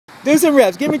Do some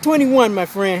reps. Give me 21, my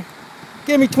friend.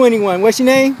 Give me 21. What's your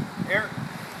name? Eric.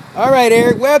 All right,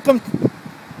 Eric. Welcome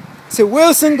to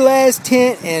Wilson Glass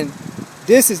Tent, and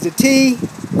this is the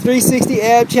T-360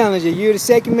 Ab Challenger. You're the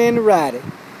second man to ride it.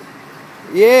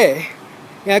 Yeah.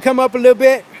 Now come up a little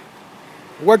bit.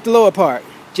 Work the lower part.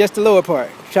 Just the lower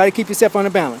part. Try to keep yourself on the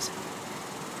balance.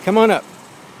 Come on up.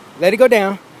 Let it go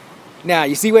down. Now,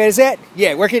 you see where it's at?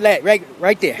 Yeah, work it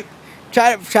right there.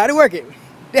 Try to work it.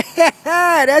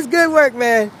 That's good work,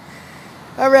 man.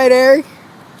 All right, Eric.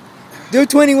 Do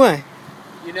 21.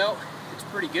 You know, it's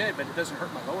pretty good, but it doesn't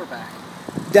hurt my lower back.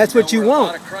 That's what you A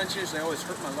want. lot of crunches, they always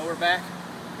hurt my lower back.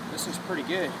 This is pretty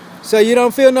good. So you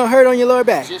don't feel no hurt on your lower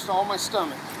back? Just all my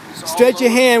stomach. Stretch your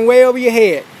hand way over your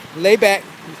head. Lay back.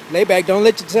 Lay back. Don't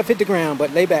let yourself hit the ground,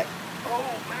 but lay back.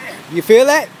 Oh, man. You feel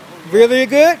that? Oh, yeah. Really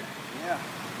good? Yeah.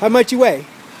 How much you weigh?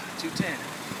 210.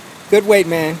 Good weight,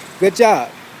 man. Good job.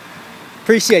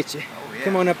 Appreciate you. Oh, yeah.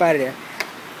 Come on up out of there.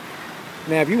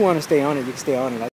 Now, if you want to stay on it, you can stay on it.